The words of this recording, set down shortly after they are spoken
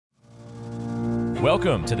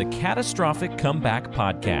Welcome to the Catastrophic Comeback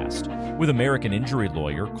Podcast with American injury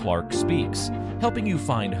lawyer Clark Speaks, helping you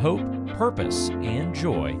find hope, purpose, and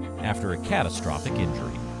joy after a catastrophic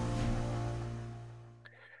injury.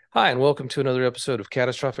 Hi, and welcome to another episode of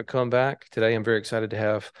Catastrophic Comeback. Today, I'm very excited to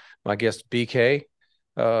have my guest BK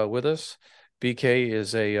with us. BK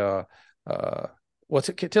is tell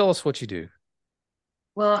us what you do.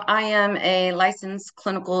 Well, I am a licensed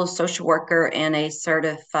clinical social worker and a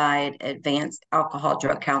certified advanced alcohol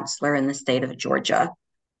drug counselor in the state of Georgia.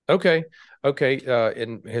 Okay.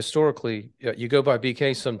 And historically, you go by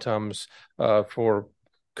BK sometimes for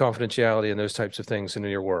confidentiality and those types of things in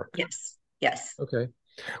your work. Yes. Okay.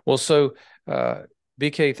 Well, so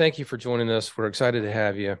BK, thank you for joining us. We're excited to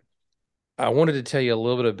have you. I wanted to tell you a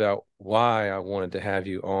little bit about why I wanted to have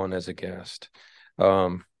you on as a guest.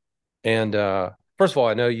 First of all,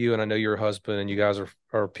 I know you and I know your husband, and you guys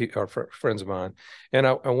are friends of mine. And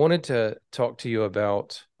I wanted to talk to you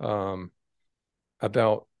about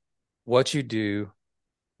what you do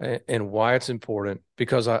and why it's important,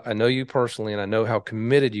 because I know you personally, and I know how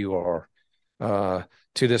committed you are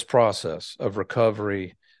to this process of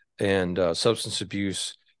recovery and substance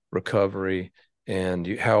abuse recovery,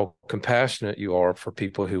 and how compassionate you are for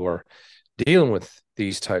people who are dealing with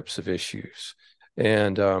these types of issues.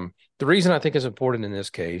 And the reason I think is important in this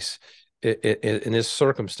case, in this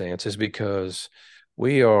circumstance, is because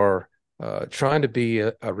we are trying to be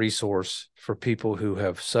a resource for people who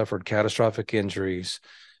have suffered catastrophic injuries,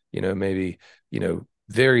 maybe,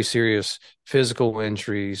 very serious physical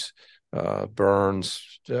injuries,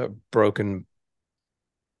 burns,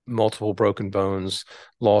 multiple broken bones,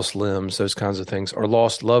 lost limbs, those kinds of things, or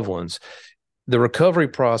lost loved ones. The recovery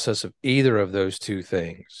process of either of those two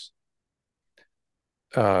things,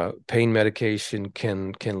 pain medication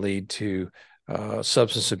can lead to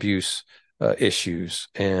substance abuse issues,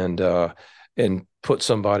 and put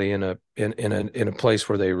somebody in a place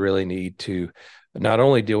where they really need to not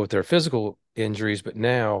only deal with their physical injuries, but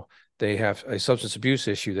now they have a substance abuse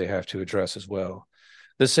issue they have to address as well.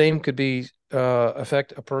 The same could be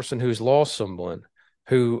affect a person who's lost someone,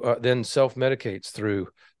 who then self-medicates through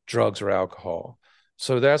drugs or alcohol.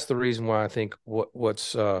 So that's the reason why I think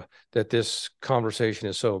that this conversation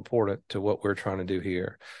is so important to what we're trying to do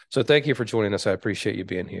here. So thank you for joining us. I appreciate you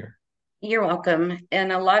being here. You're welcome.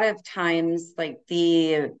 And a lot of times,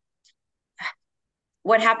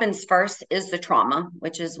 what happens first is the trauma,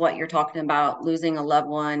 which is what you're talking about: losing a loved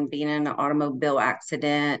one, being in an automobile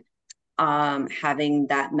accident, having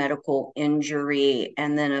that medical injury.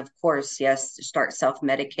 And then, of course, yes, start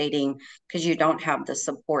self-medicating because you don't have the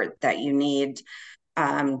support that you need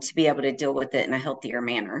to be able to deal with it in a healthier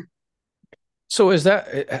manner. So is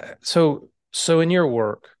that so in your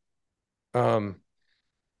work,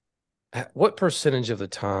 what percentage of the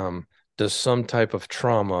time does some type of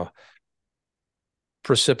trauma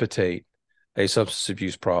precipitate a substance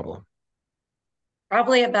abuse problem?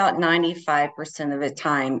 Probably about 95% of the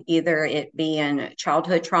time, either it being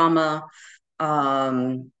childhood trauma,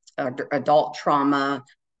 adult trauma,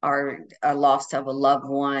 or a loss of a loved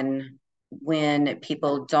one, when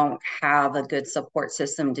people don't have a good support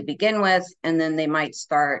system to begin with. And then they might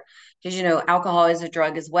start, because alcohol is a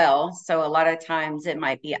drug as well. So a lot of times it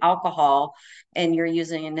might be alcohol and you're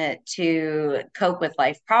using it to cope with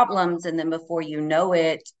life problems. And then before you know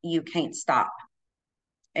it, you can't stop.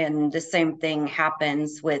 And the same thing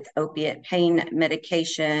happens with opiate pain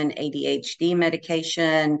medication, ADHD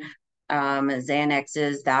medication,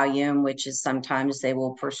 Xanaxes, Valium, which is sometimes they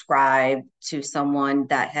will prescribe to someone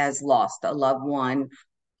that has lost a loved one.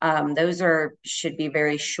 Those should be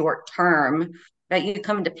very short term, but you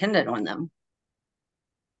become dependent on them.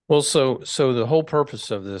 Well, so the whole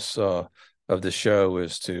purpose of this show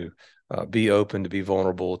is to be open, to be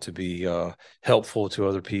vulnerable, to be helpful to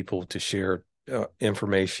other people, to share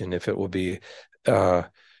information if it will be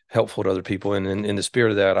helpful to other people. And in the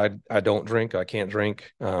spirit of that, I don't drink. I can't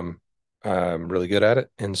drink. I'm really good at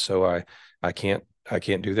it, and so I can't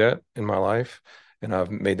do that in my life. And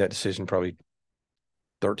I've made that decision probably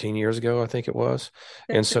 13 years ago, I think it was.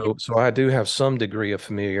 And so I do have some degree of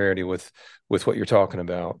familiarity with what you're talking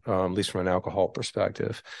about, at least from an alcohol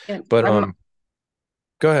perspective. But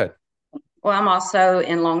go ahead. Well, I'm also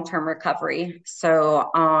in long-term recovery.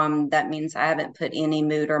 So that means I haven't put any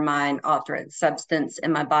mood or mind altering substance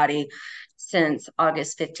in my body since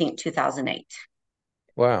August 15th, 2008.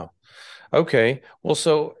 Wow. Okay. Well,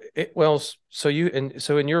 so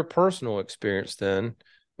in your personal experience then,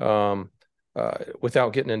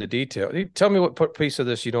 without getting into detail, tell me what piece of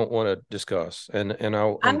this you don't want to discuss, and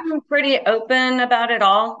I'm pretty open about it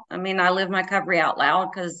all. I mean, I live my recovery out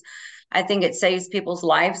loud because I think it saves people's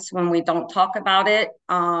lives when we don't talk about it.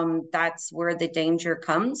 That's where the danger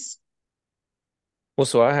comes. Well,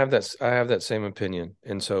 so I have that same opinion.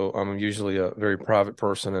 And so I'm usually a very private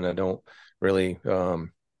person and I don't really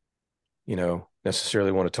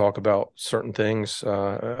necessarily want to talk about certain things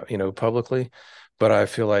publicly, but I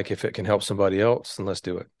feel like if it can help somebody else, then let's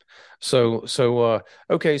do it.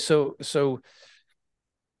 Okay, so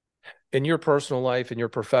in your personal life, in your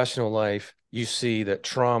professional life, you see that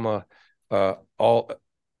trauma all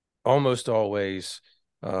almost always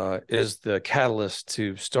is the catalyst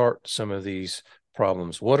to start some of these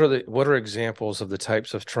problems. What are examples of the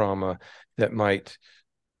types of trauma that might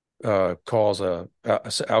cause a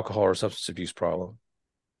alcohol or substance abuse problem?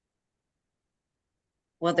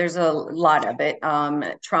 Well, there's a lot of it.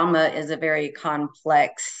 Trauma is a very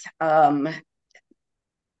complex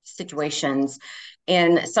situations,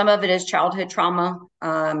 and some of it is childhood trauma.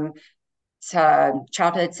 To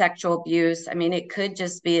childhood sexual abuse. I mean, it could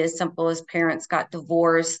just be as simple as parents got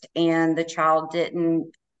divorced and the child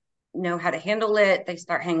didn't know how to handle it. They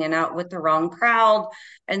start hanging out with the wrong crowd.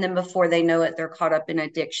 And then before they know it, they're caught up in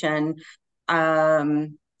addiction.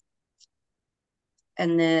 And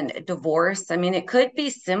then divorce. I mean, it could be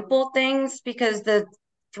simple things because the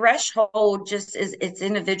threshold just is it's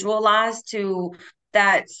individualized to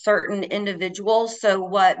that certain individual. So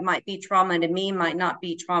what might be trauma to me might not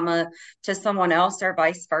be trauma to someone else or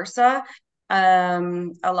vice versa. A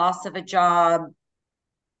loss of a job,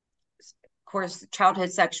 of course,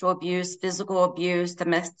 childhood sexual abuse, physical abuse,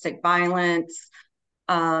 domestic violence,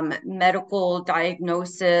 medical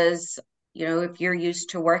diagnosis. You know, if you're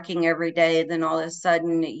used to working every day, then all of a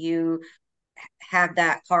sudden you have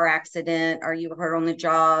that car accident or you hurt on the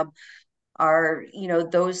job are, you know,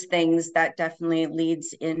 those things that definitely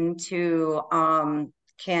leads into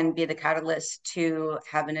can be the catalyst to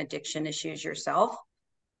having addiction issues yourself.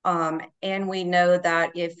 And we know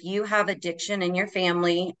that if you have addiction in your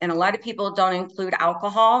family, and a lot of people don't include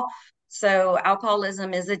alcohol, so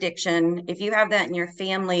alcoholism is addiction. If you have that in your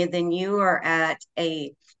family, then you are at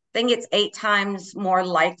I think it's 8 times more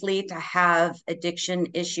likely to have addiction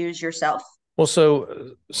issues yourself. Well,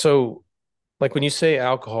 so like when you say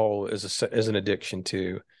alcohol is an addiction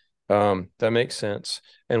too, that makes sense.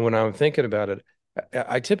 And when I'm thinking about it,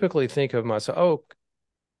 I typically think of myself, oh,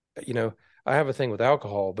 you know, I have a thing with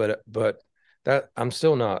alcohol, but that I'm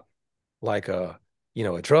still not like a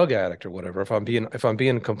drug addict or whatever. If I'm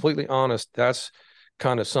being completely honest, that's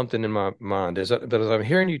kind of something in my mind. But as I'm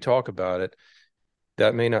hearing you talk about it,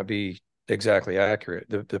 that may not be exactly accurate.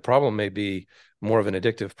 The problem may be more of an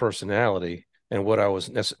addictive personality and what I was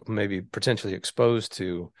maybe potentially exposed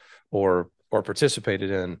to or participated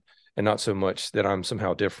in, and not so much that I'm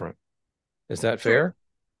somehow different. Is that True. fair?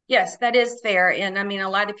 Yes, that is fair. And I mean, a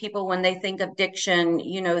lot of people, when they think of addiction,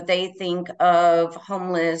 you know, they think of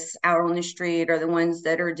homeless out on the street or the ones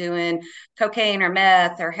that are doing cocaine or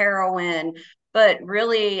meth or heroin. But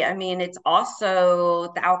really, I mean, it's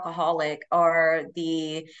also the alcoholic or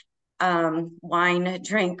the wine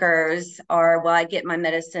drinkers, or well, I get my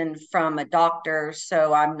medicine from a doctor,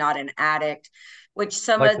 so I'm not an addict, which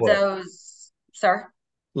some Like of what? those, sir,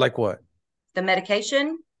 Like what? the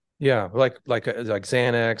medication. Yeah, like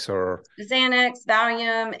Xanax or Xanax,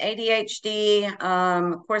 Valium, ADHD,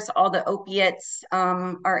 of course, all the opiates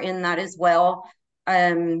are in that as well.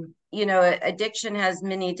 You know, addiction has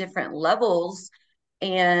many different levels,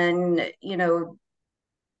 and you know,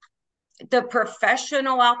 the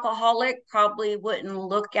professional alcoholic probably wouldn't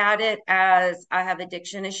look at it as I have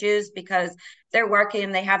addiction issues because they're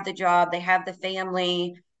working, they have the job, they have the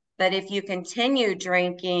family. But if you continue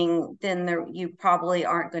drinking, then you probably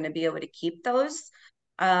aren't going to be able to keep those.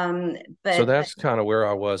 Um, so but that's kind of where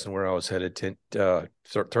I was and where I was headed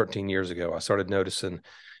 13 years ago. I started noticing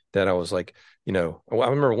that I was like, I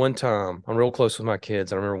remember one time, I'm real close with my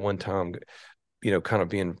kids. I remember one time, kind of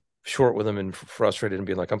being short with them and frustrated and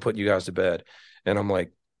being like, I'm putting you guys to bed. And I'm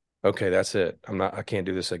like, okay, that's it. I can't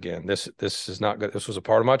do this again. This is not good. This was a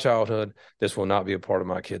part of my childhood. This will not be a part of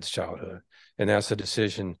my kids' childhood. And that's a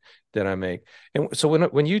decision that I make. And so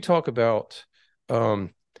when you talk about,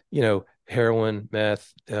 um, heroin,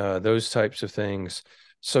 meth, those types of things.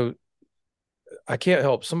 So I can't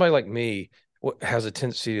help somebody like me has a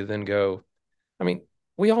tendency to then go, I mean,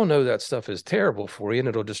 we all know that stuff is terrible for you and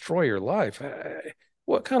it'll destroy your life.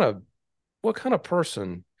 What kind of what kind of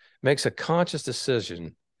person makes a conscious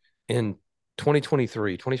decision in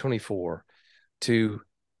 2023, 2024 to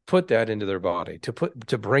put that into their body,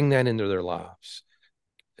 to bring that into their lives?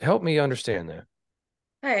 Help me understand that.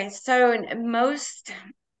 okay, so most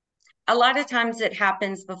a lot of times it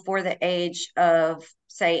happens before the age of,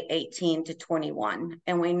 say, 18 to 21.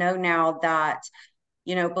 And we know now that,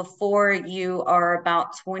 before you are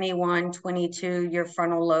about 21, 22, your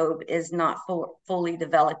frontal lobe is not fully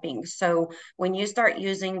developing. So when you start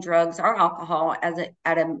using drugs or alcohol at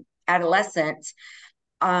an adolescent,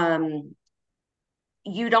 you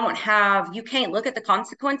can't look at the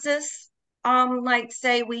consequences, like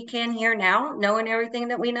say we can here now, knowing everything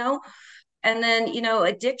that we know. And then,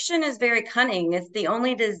 addiction is very cunning. It's the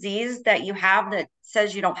only disease that you have that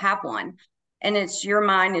says you don't have one. And it's your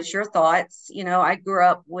mind, it's your thoughts. I grew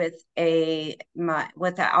up with an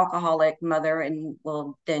alcoholic mother, and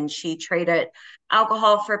well, then she traded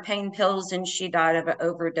alcohol for pain pills, and she died of an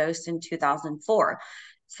overdose in 2004.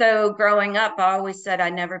 So growing up, I always said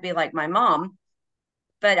I'd never be like my mom.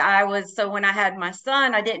 But so when I had my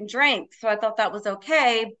son, I didn't drink. So I thought that was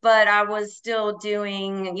okay, but I was still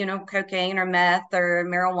doing, cocaine or meth or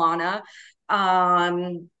marijuana.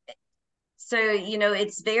 So,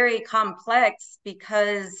 it's very complex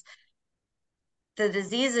because the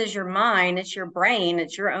disease is your mind, it's your brain,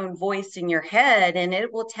 it's your own voice in your head, and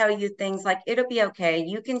it will tell you things like, it'll be okay.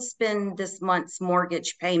 You can spend this month's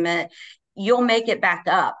mortgage payment. You'll make it back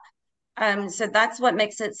up. So that's what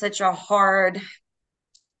makes it such a hard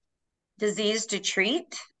disease to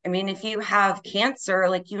treat. I mean, if you have cancer,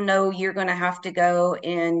 like, you're going to have to go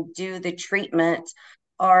and do the treatment,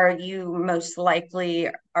 or you most likely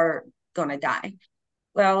are going to die.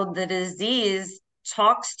 Well, the disease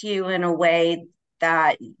talks to you in a way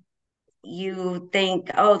that you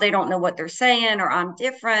think, oh, they don't know what they're saying, or I'm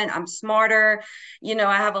different, I'm smarter.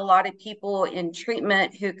 I have a lot of people in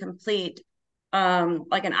treatment who complete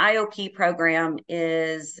like an IOP program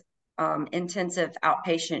is intensive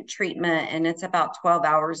outpatient treatment, and it's about 12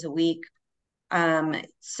 hours a week.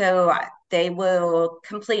 So they will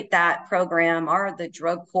complete that program, or the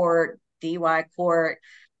drug court, DUI court.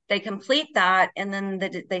 They complete that, and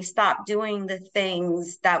then they stop doing the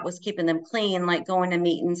things that was keeping them clean, like going to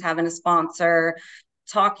meetings, having a sponsor,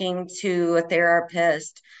 talking to a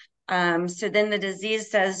therapist. So then the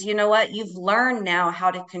disease says, you know what, you've learned now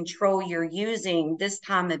how to control your using. This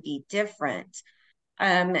time it'd be different.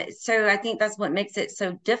 So I think that's what makes it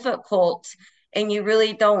so difficult. And you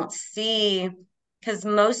really don't see, because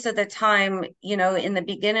most of the time, in the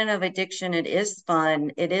beginning of addiction, it is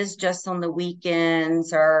fun. It is just on the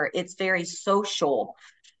weekends, or it's very social.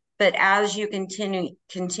 But as you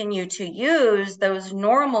continue to use, those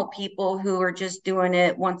normal people who are just doing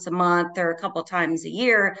it once a month or a couple times a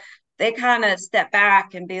year, they kind of step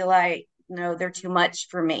back and be like, no, they're too much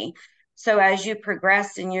for me. So as you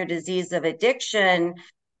progress in your disease of addiction,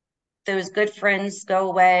 those good friends go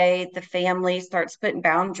away. The family starts putting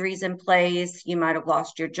boundaries in place. You might have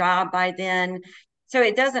lost your job by then. So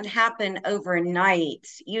it doesn't happen overnight.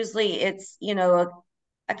 Usually it's, a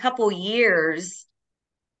couple years.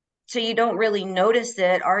 So you don't really notice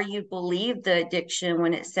it, or you believe the addiction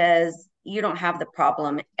when it says you don't have the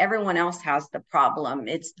problem. Everyone else has the problem.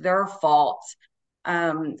 It's their fault.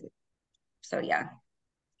 So yeah.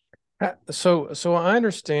 So I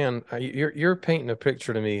understand you're painting a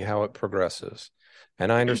picture to me how it progresses,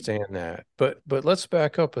 and I understand that. But let's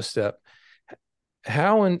back up a step.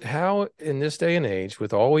 How in this day and age,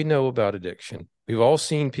 with all we know about addiction, we've all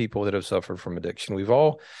seen people that have suffered from addiction. We've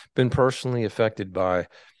all been personally affected by,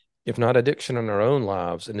 if not addiction in our own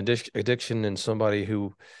lives, an addiction in somebody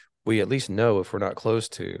who we at least know if we're not close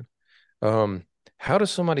to. How does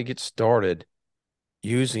somebody get started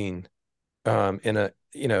using in a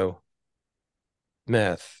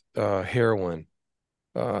meth, heroin,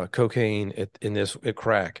 cocaine,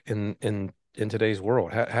 crack in today's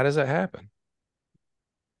world? How does that happen?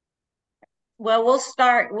 Well, we'll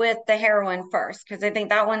start with the heroin first, because I think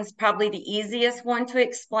that one's probably the easiest one to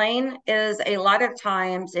explain. Is a lot of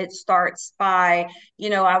times it starts by,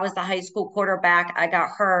 I was the high school quarterback. I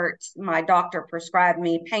got hurt. My doctor prescribed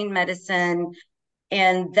me pain medicine,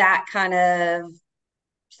 and that kind of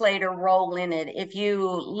played a role in it. If you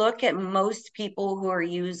look at most people who are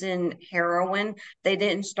using heroin, they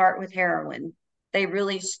didn't start with heroin. They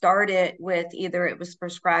really started with either it was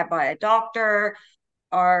prescribed by a doctor,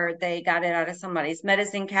 or they got it out of somebody's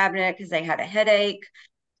medicine cabinet because they had a headache.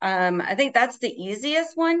 I think that's the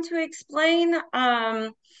easiest one to explain.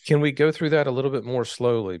 Can we go through that a little bit more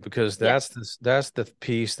slowly? Because that's the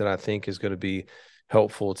piece that I think is going to be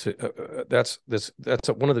helpful to, that's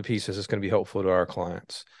one of the pieces that's going to be helpful to our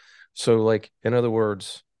clients. So, like, in other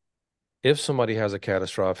words, if somebody has a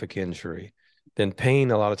catastrophic injury, then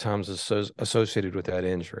pain a lot of times is associated with that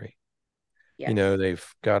injury. Yes. They've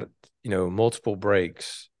got, multiple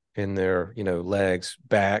breaks. in their, legs,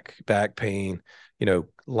 back pain,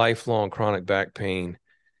 lifelong chronic back pain.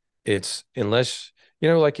 It's unless,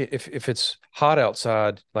 like if it's hot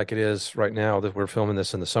outside, like it is right now that we're filming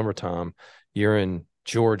this in the summertime, you're in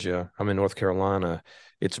Georgia, I'm in North Carolina,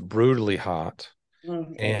 it's brutally hot.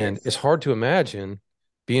 And it's hard to imagine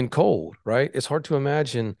being cold, right? It's hard to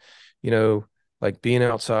imagine, you know, like being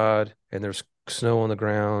outside and there's snow on the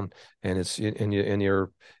ground and it's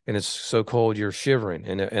so cold you're shivering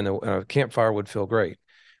and a campfire would feel great.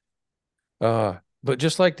 But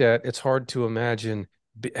just like that, it's hard to imagine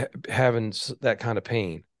having that kind of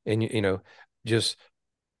pain and just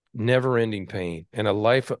never-ending pain and a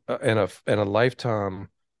life and a lifetime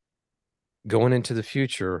going into the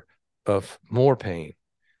future of more pain.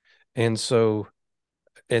 And so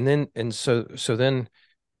then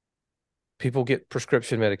people get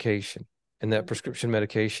prescription medication, and that prescription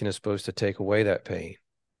medication is supposed to take away that pain.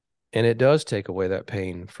 And it does take away that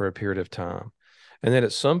pain for a period of time. And then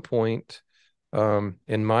at some point,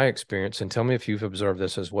 in my experience, and tell me if you've observed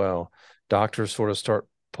this as well, doctors sort of start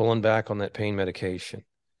pulling back on that pain medication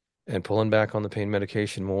and pulling back on the pain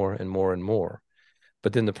medication more and more and more.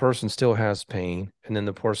 But then the person still has pain. And then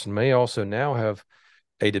the person may also now have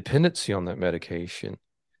a dependency on that medication.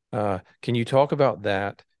 Can you talk about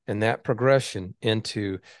that and that progression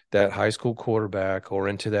into that high school quarterback or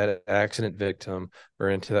into that accident victim or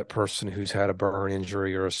into that person who's had a burn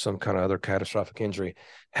injury or some kind of other catastrophic injury,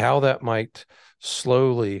 how that might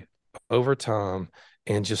slowly over time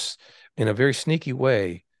and just in a very sneaky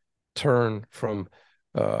way turn from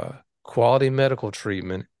quality medical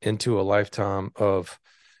treatment into a lifetime of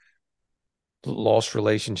lost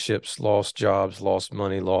relationships, lost jobs, lost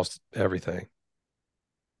money, lost everything?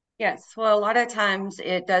 Yes. Well, a lot of times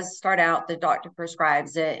it does start out, the doctor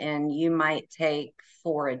prescribes it, and you might take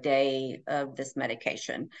 4 a day of this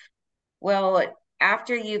medication. Well,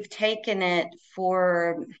 after you've taken it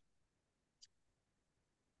for,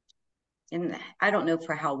 and I don't know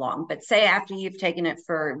for how long, but say after you've taken it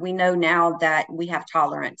for, we know now that we have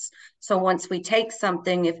tolerance. So once we take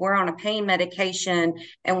something, if we're on a pain medication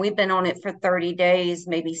and we've been on it for 30 days,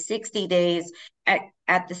 maybe 60 days,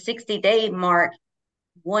 at the 60-day mark,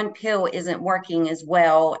 one pill isn't working as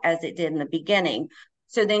well as it did in the beginning.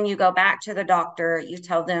 So then you go back to the doctor, you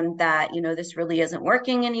tell them that, this really isn't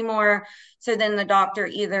working anymore. So then the doctor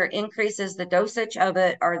either increases the dosage of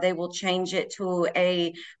it or they will change it to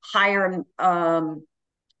a higher,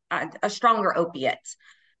 a stronger opiate.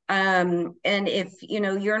 And if,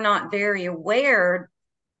 you're not very aware,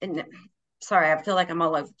 and sorry, I feel like I'm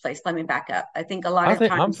all over the place. Let me back up. I think a lot I of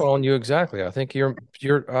think I'm times. following you exactly. I think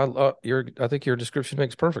I think your description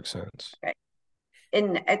makes perfect sense. Right.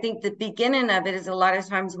 And I think the beginning of it is a lot of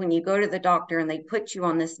times when you go to the doctor and they put you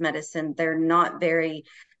on this medicine, they're not very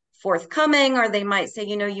forthcoming, or they might say,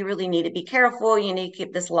 you really need to be careful. You need to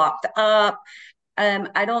keep this locked up.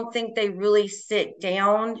 I don't think they really sit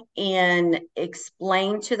down and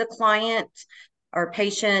explain to the client or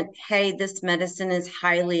patient, hey, this medicine is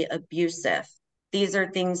highly abusive. These are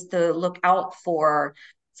things to look out for.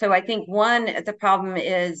 So I think the problem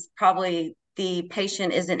is probably the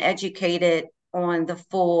patient isn't educated on the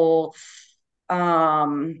full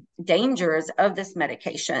dangers of this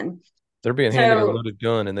medication. They're being handed a So loaded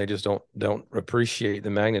gun and they just don't appreciate the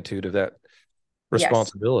magnitude of that yes.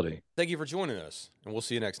 responsibility. Thank you for joining us, and we'll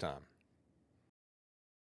see you next time.